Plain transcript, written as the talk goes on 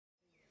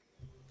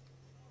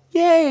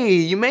Yay,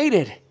 you made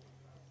it.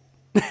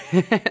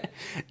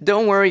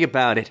 Don't worry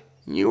about it.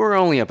 You were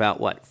only about,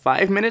 what,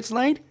 5 minutes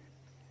late?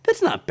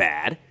 That's not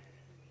bad.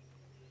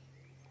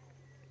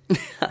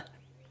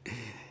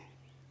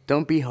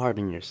 Don't be hard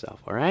on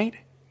yourself, alright?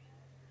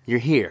 You're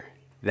here.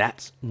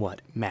 That's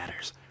what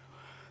matters.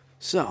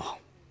 So,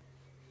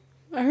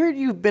 I heard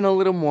you've been a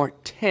little more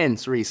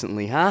tense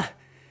recently, huh?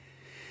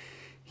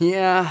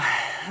 Yeah,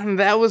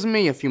 that was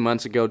me a few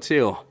months ago,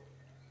 too.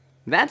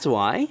 That's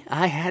why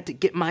I had to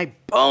get my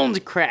bones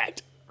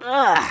cracked.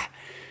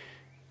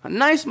 A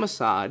nice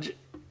massage,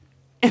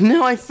 and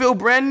now I feel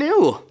brand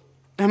new.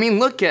 I mean,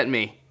 look at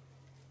me.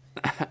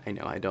 I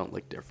know I don't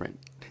look different.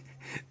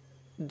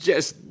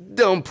 Just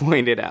don't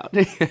point it out.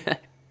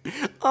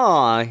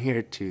 Aw,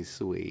 you're too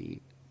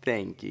sweet.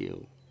 Thank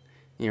you.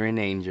 You're an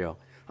angel.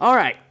 All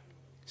right,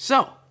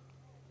 so,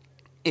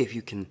 if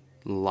you can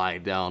lie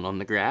down on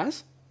the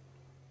grass.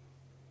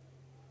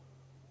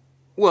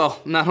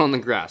 Well, not on the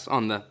grass,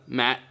 on the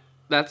mat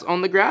that's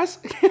on the grass.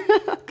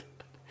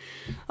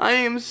 I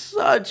am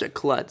such a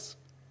klutz.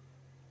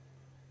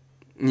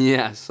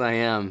 Yes, I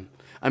am.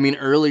 I mean,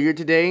 earlier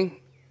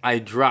today, I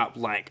dropped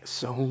like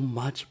so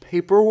much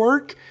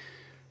paperwork.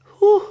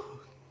 Whew.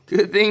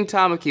 Good thing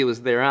Tamaki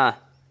was there, huh?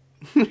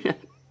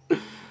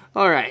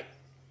 Alright.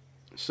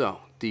 So,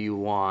 do you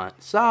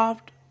want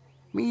soft,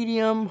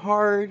 medium,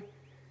 hard?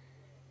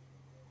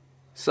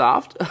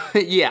 Soft?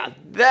 Yeah,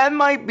 that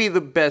might be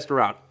the best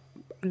route.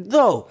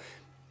 Though,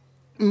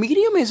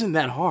 medium isn't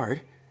that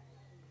hard.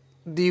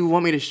 Do you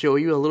want me to show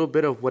you a little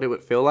bit of what it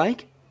would feel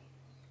like?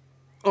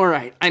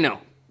 Alright, I know.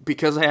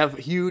 Because I have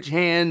huge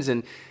hands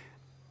and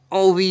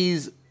all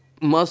these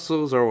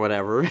muscles or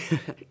whatever,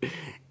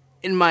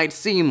 it might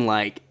seem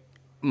like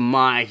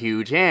my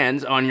huge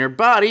hands on your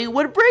body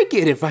would break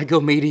it if I go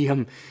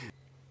medium.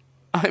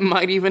 I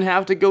might even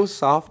have to go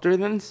softer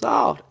than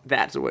soft.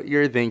 That's what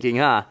you're thinking,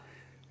 huh?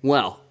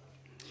 Well,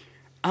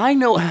 I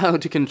know how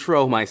to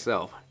control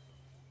myself.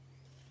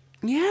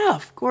 Yeah,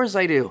 of course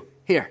I do.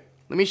 Here,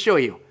 let me show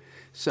you.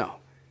 So,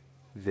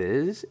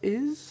 this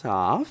is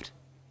soft.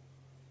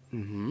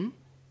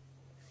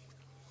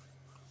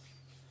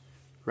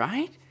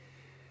 Right?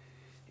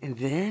 And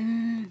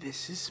then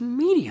this is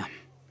medium.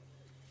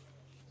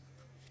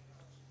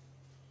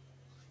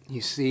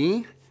 You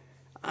see?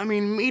 I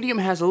mean, medium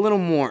has a little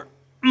more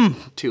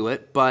to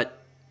it,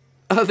 but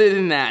other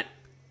than that,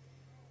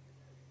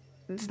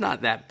 it's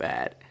not that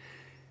bad.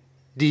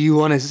 Do you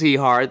want to see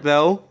hard,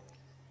 though?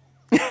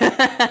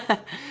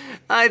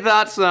 I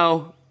thought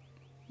so.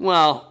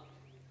 Well,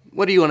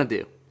 what do you want to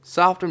do?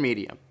 Soft or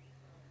medium?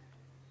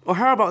 Or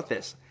how about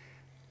this?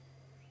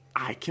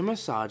 I can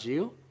massage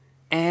you,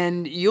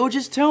 and you'll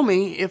just tell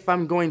me if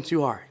I'm going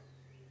too hard.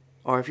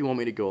 Or if you want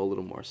me to go a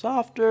little more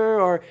softer,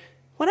 or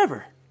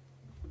whatever.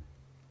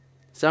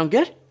 Sound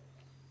good?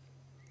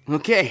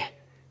 Okay,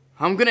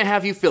 I'm gonna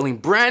have you feeling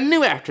brand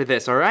new after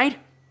this, alright?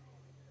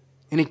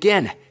 And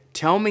again,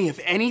 tell me if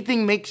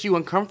anything makes you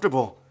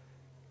uncomfortable.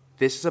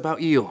 This is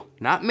about you,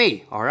 not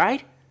me,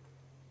 alright?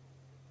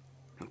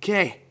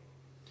 Okay,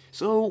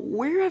 so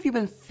where have you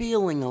been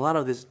feeling a lot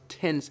of this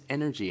tense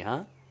energy,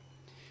 huh?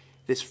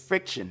 This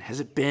friction, has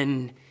it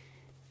been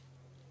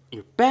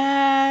your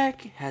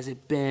back? Has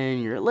it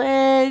been your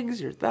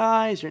legs, your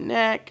thighs, your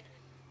neck?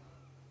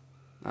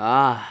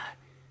 Ah,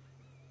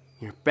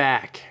 your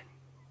back.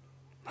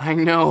 I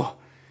know.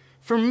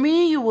 For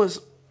me, it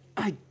was,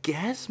 I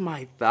guess,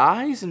 my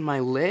thighs and my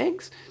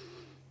legs.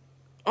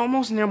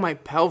 Almost near my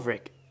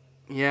pelvic.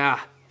 Yeah.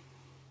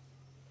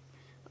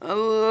 A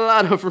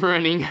lot of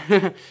running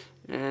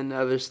and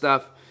other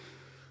stuff.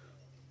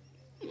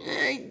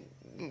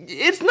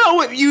 It's not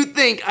what you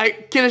think, I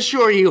can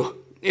assure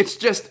you. It's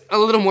just a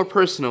little more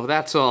personal,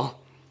 that's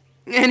all.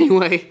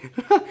 Anyway,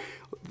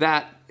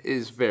 that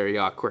is very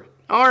awkward.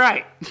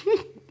 Alright.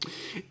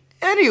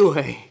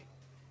 Anyway,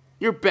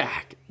 you're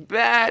back.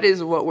 That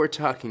is what we're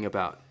talking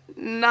about.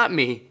 Not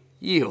me,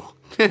 you.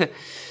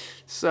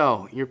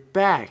 So, you're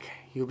back.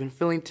 You've been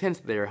feeling tense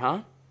there,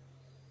 huh?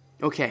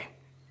 Okay.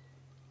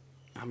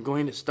 I'm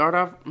going to start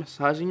off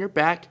massaging your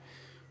back.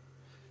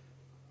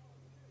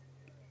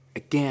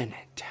 Again,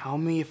 tell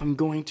me if I'm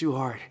going too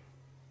hard.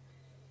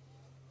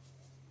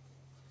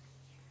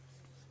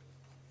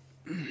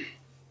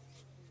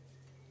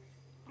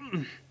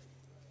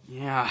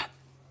 Yeah.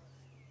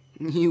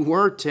 You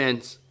were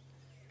tense.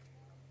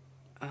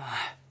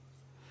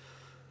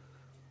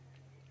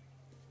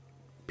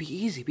 Be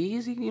easy, be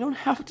easy. You don't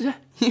have to.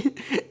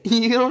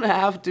 You don't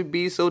have to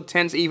be so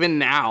tense even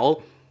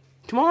now.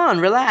 Come on,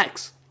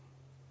 relax.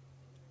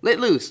 Let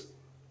loose.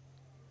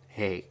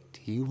 Hey, do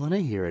you want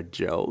to hear a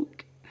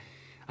joke?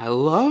 I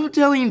love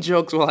telling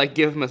jokes while I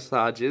give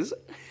massages.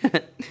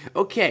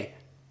 Okay.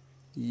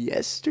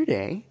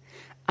 Yesterday,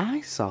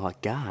 I saw a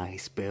guy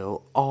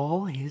spill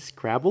all his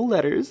Scrabble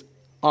letters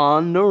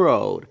on the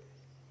road.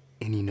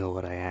 And you know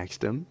what I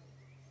asked him?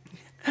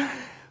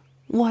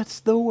 What's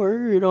the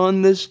word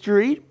on the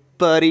street,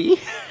 buddy?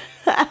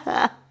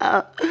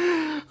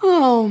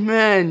 Oh,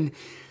 man.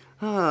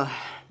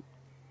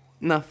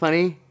 Not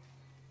funny?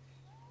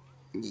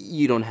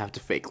 You don't have to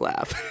fake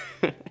laugh.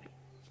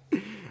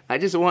 I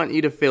just want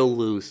you to feel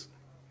loose.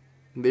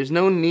 There's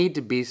no need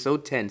to be so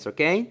tense,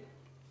 okay?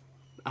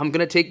 I'm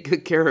gonna take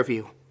good care of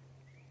you.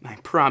 I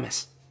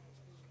promise.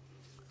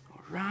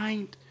 All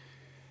right.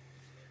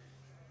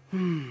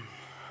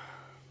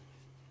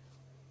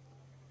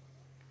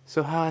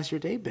 So how has your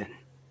day been?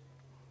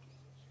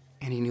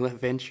 Any new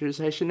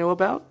adventures I should know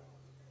about?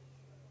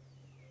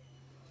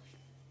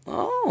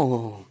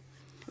 Oh,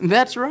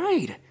 that's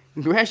right.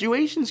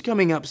 Graduation's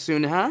coming up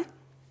soon, huh?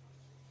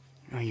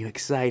 Are you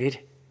excited?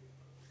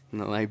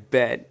 No, I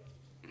bet.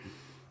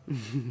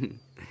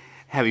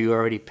 Have you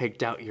already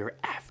picked out your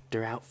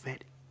after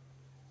outfit?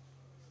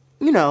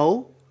 You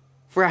know,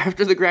 for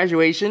after the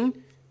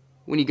graduation,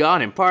 when you go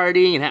out and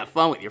party and have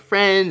fun with your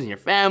friends and your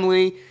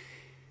family.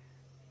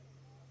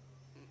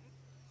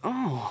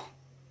 Oh,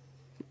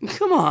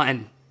 come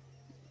on.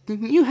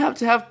 You have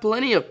to have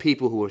plenty of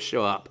people who will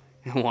show up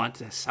and want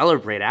to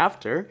celebrate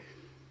after.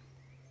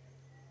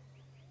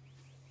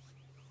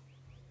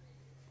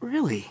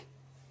 Really?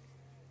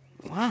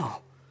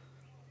 Wow.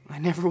 I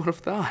never would have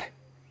thought.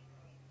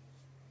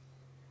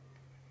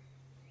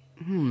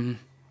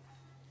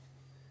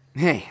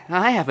 Hey,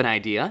 I have an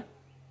idea.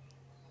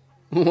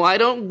 Why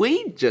don't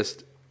we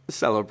just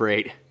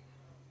celebrate?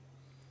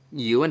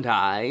 You and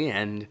I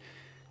and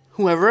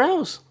whoever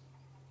else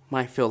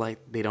might feel like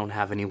they don't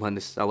have anyone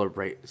to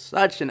celebrate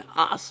such an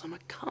awesome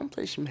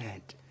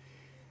accomplishment.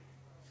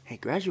 Hey,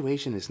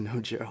 graduation is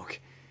no joke.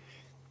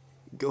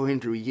 Going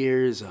through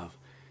years of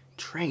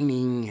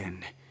training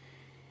and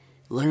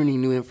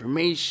learning new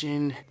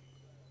information,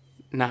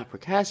 not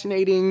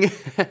procrastinating,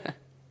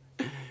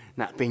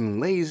 not being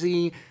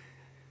lazy.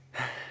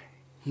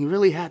 You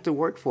really had to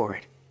work for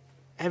it.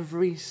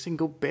 Every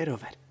single bit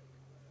of it.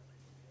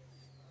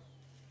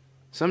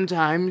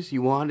 Sometimes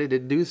you wanted to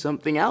do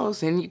something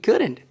else and you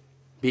couldn't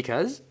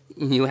because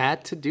you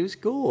had to do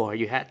school or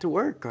you had to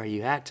work or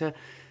you had to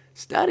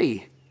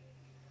study.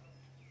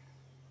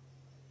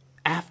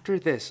 After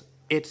this,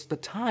 it's the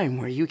time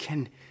where you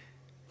can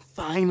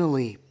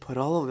finally put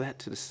all of that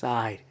to the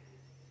side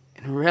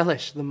and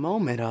relish the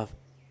moment of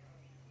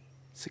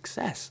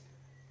success,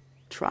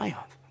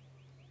 triumph.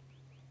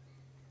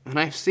 And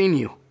I've seen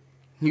you.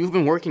 You've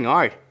been working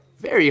hard,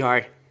 very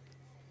hard.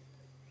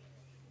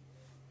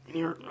 And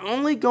you're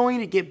only going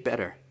to get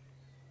better.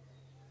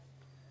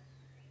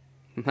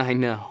 I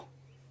know.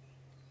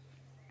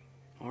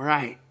 All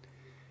right.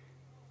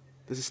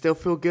 Does it still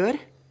feel good?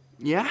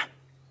 Yeah?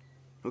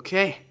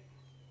 Okay.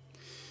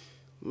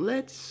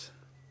 Let's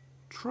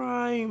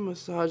try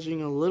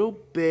massaging a little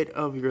bit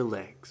of your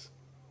legs.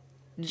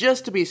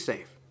 Just to be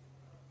safe.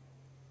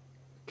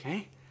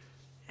 Okay?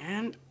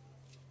 And...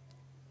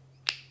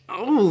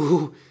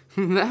 oh,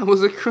 that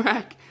was a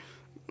crack.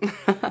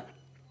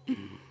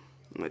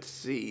 Let's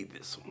see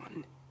this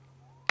one.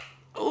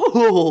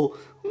 Oh,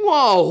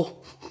 whoa.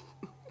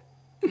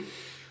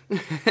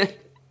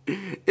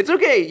 It's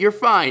okay. You're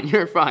fine.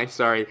 You're fine.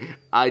 Sorry.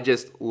 I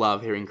just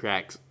love hearing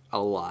cracks a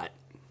lot.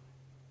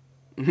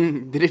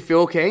 Did it feel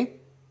okay?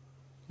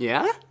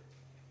 Yeah?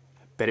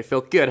 I bet it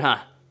felt good, huh?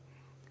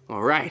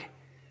 All right.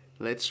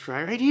 Let's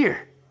try right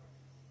here.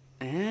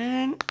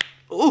 And...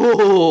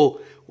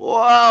 oh,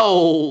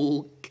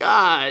 whoa,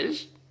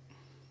 gosh.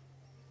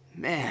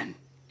 Man.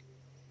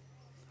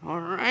 All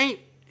right.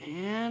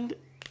 And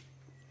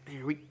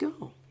there we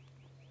go.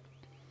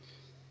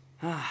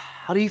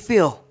 How do you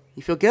feel?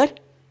 You feel good?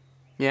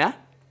 Yeah?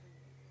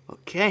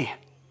 Okay.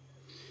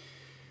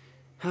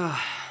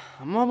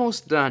 I'm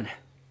almost done.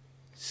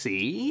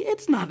 See?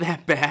 It's not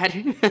that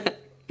bad.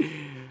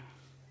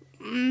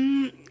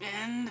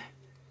 And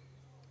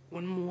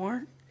one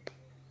more.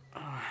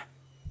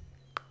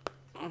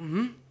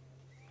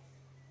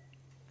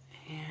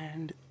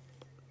 And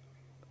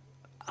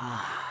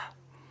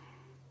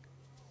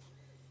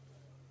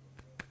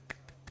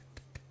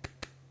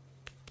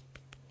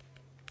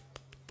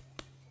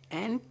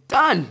and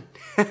done.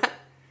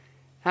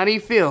 How do you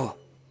feel?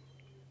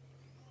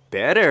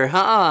 Better,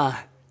 huh?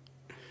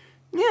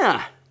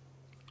 Yeah.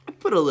 I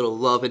put a little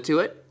love into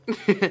it.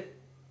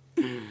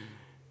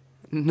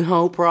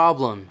 No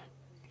problem.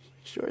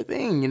 Sure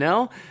thing, you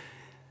know?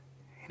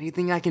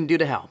 Anything I can do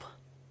to help.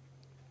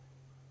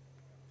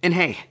 And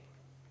hey,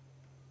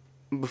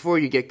 before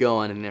you get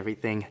going and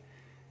everything,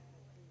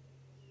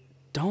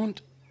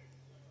 don't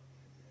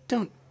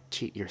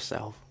cheat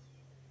yourself.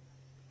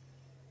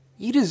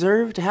 You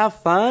deserve to have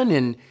fun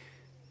and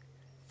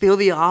feel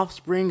the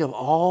offspring of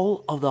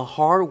all of the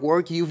hard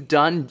work you've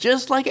done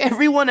just like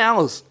everyone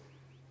else.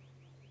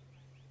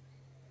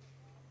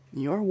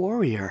 You're a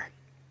warrior.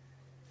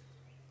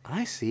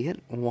 I see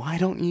it. Why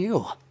don't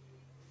you?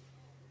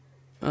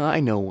 I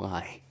know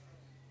why.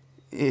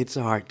 It's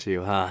hard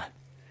to, huh?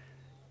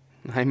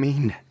 I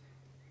mean,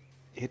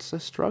 it's a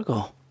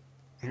struggle.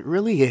 It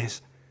really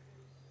is.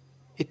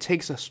 It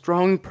takes a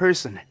strong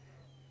person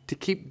to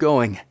keep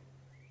going,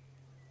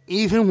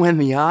 even when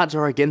the odds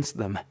are against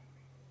them.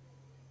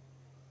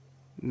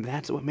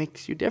 That's what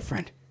makes you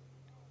different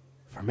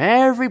from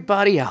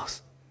everybody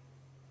else.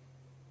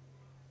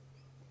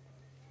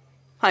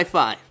 High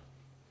five.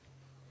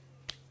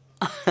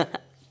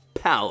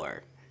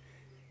 Power.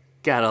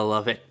 Gotta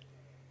love it.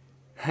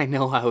 I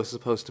know I was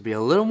supposed to be a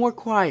little more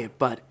quiet,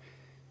 but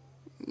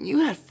you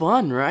had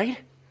fun, right?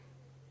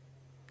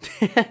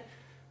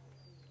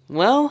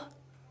 Well,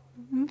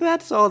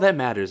 that's all that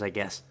matters, I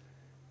guess.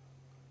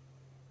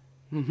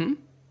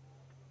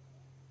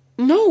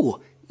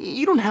 No,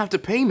 you don't have to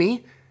pay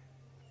me.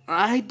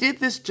 I did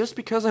this just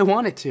because I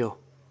wanted to.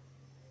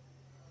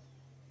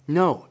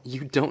 No,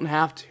 you don't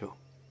have to.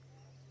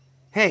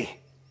 Hey,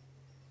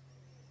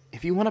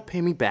 if you want to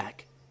pay me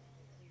back,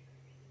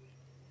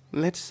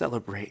 let's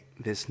celebrate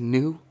this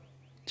new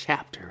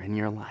chapter in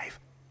your life.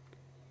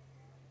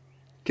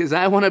 'Cause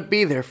I want to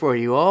be there for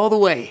you all the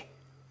way.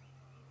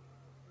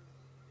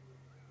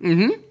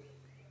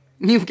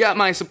 You've got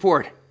my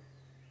support.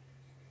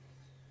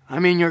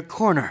 I'm in your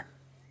corner.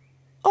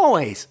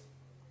 Always.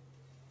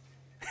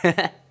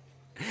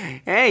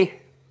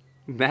 Hey,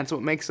 that's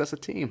what makes us a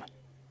team.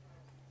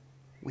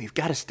 We've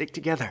got to stick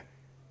together.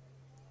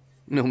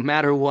 No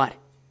matter what.